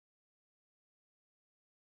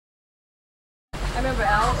I remember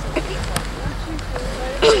Allison.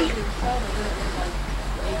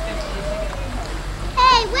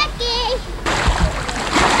 Hey, Wiki!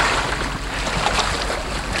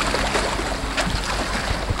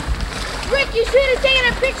 Rick, you should have taken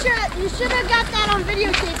a picture. You should have got that on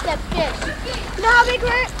videotape, that fish. You know how big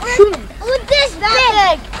Rick? Look this that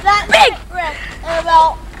big. That big, Rick.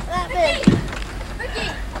 About that big. Ricky.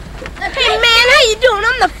 Hey man, how you doing?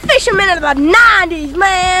 I'm the fisherman of the 90s,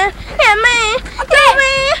 man. Yeah, man. Yeah,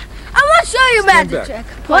 man. I want to show you a magic trick.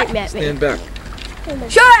 Point at me. Stand back.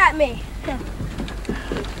 Show it at me. I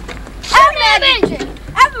have a magic trick.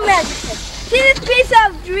 I have a magic trick. See this piece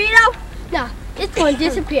of Dorito? No, it's going to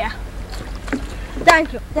disappear.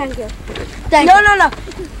 Thank you. Thank you. Thank you. No.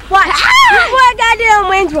 Watch. This is what I got to do on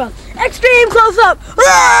Wayne's World. Extreme close up.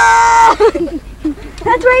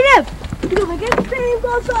 That's right there. Do like extreme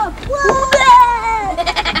close up.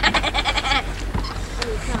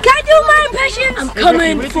 Can I do my impressions? I'm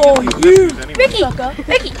coming for you.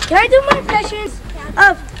 Ricky, can I do my impressions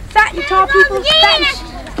of fat and tall people, fat and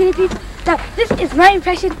skinny people? Now, this is my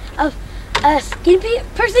impression of a skinny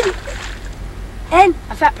person and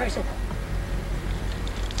a fat person.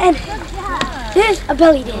 And here's a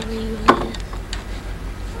belly dance.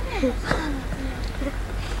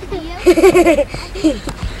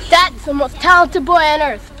 That's the most talented boy on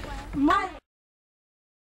earth.